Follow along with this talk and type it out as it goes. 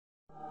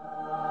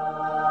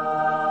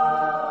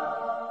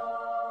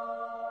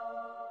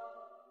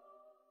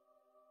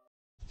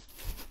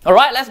All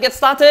right, let's get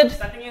started.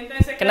 Starting in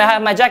 10 seconds. Can I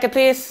have my jacket,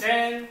 please?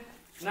 10,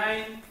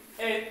 9,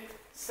 8,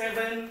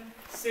 7,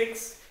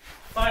 6,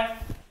 5,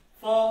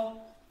 4,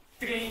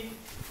 3,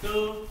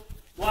 2,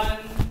 1,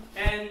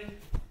 and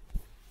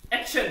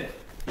action.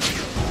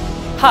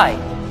 Hi,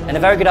 and a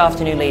very good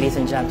afternoon, ladies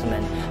and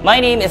gentlemen. My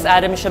name is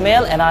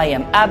SHAMIL, and I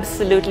am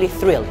absolutely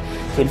thrilled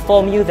to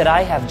inform you that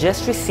I have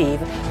just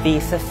received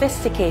the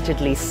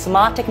sophisticatedly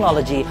smart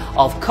technology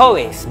of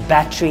Coway's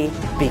Battery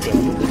Bidet.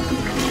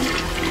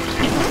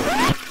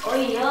 Oh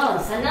iya,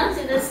 senang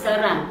sudah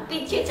sekarang.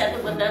 Picit satu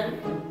button.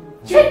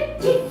 Cit,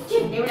 cit,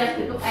 cit. Dia udah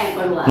tutup air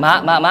keluar.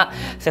 Mak,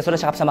 saya sudah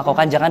cakap sama kau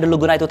kan, jangan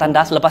dulu guna itu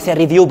tanda, selepas saya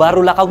review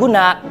barulah kau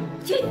guna.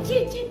 Cit,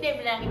 cit, cit. Dia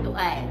bilang itu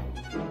air.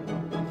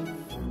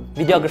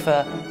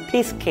 Videographer,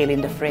 please scale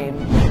in the frame.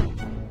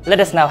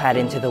 Let us now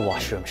head into the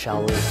washroom,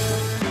 shall we?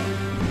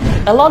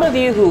 A lot of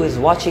you who is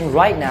watching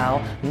right now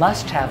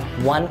must have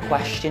one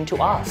question to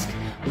ask.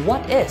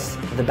 What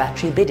is the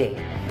battery bidet?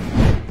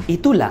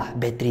 Itulah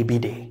battery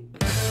bidet.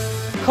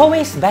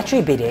 Coway's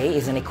battery bidet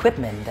is an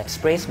equipment that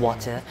sprays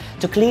water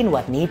to clean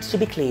what needs to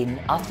be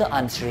cleaned after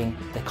answering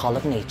the call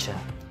of nature.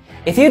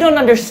 If you don't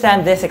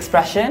understand this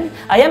expression,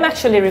 I am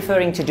actually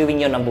referring to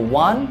doing your number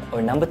 1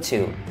 or number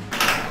 2.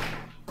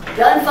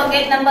 Don't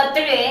forget number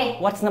 3.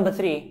 What's number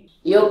 3?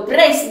 You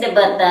press the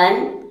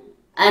button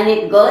and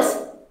it goes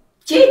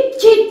chit,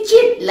 chit,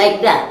 chit like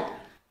that.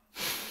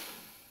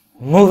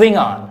 Moving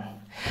on.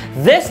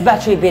 This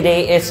battery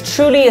bidet is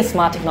truly a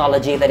smart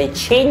technology that it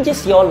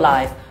changes your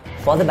life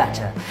for the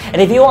better. And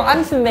if you are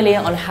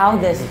unfamiliar on how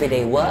this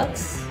bidet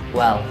works,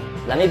 well,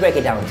 let me break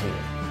it down to you.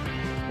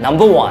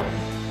 Number 1.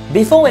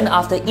 Before and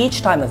after each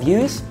time of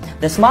use,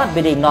 the smart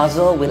bidet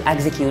nozzle will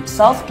execute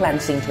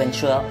self-cleansing to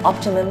ensure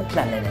optimum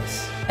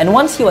cleanliness. And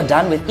once you are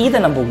done with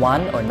either number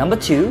 1 or number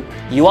 2,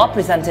 you are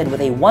presented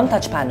with a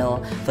one-touch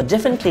panel for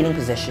different cleaning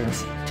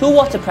positions, 2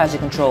 water pressure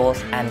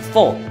controls, and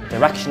 4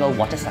 directional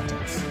water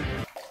settings.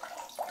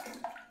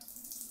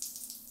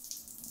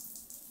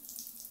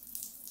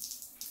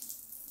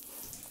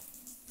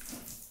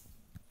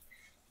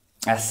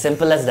 As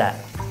simple as that.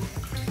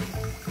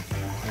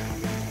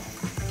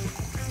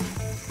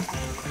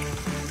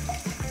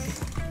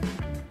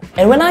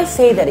 And when I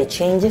say that it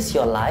changes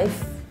your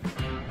life,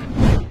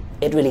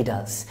 it really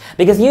does.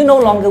 Because you no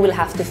longer will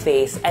have to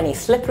face any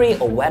slippery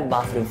or wet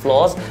bathroom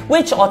floors,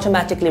 which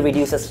automatically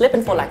reduces slip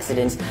and fall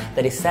accidents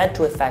that is said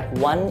to affect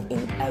 1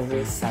 in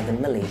every 7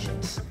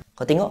 Malaysians.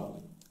 Kau tengok,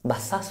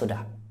 basah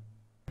sudah.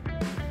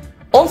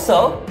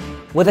 Also,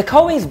 with the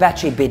Coway's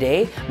battery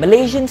bidet,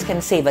 Malaysians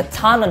can save a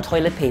ton on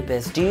toilet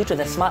papers due to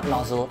the smart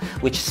nozzle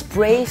which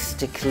sprays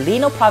to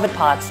clean our private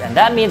parts, and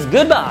that means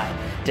goodbye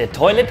to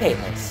toilet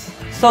papers.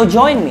 So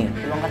join me,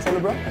 thank you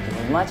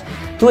very much,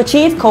 to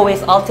achieve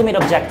Coway's ultimate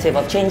objective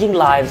of changing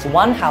lives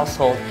one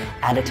household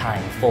at a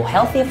time for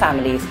healthier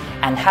families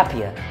and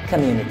happier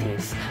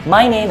communities.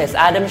 My name is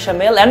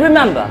SHAMIL, and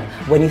remember,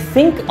 when you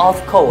think of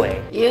Coway,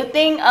 You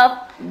think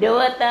of the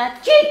water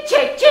chit,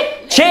 chit, chit.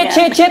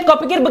 Cit, kau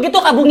pikir begitu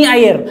kah bunyi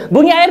air?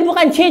 Bunyi air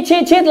bukan cit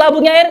lah,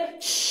 bunyi air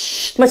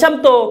shh,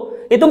 macam tu.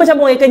 Itu macam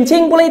bunyi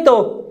kencing pula itu.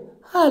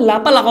 Alah,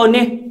 apalah kau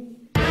ni?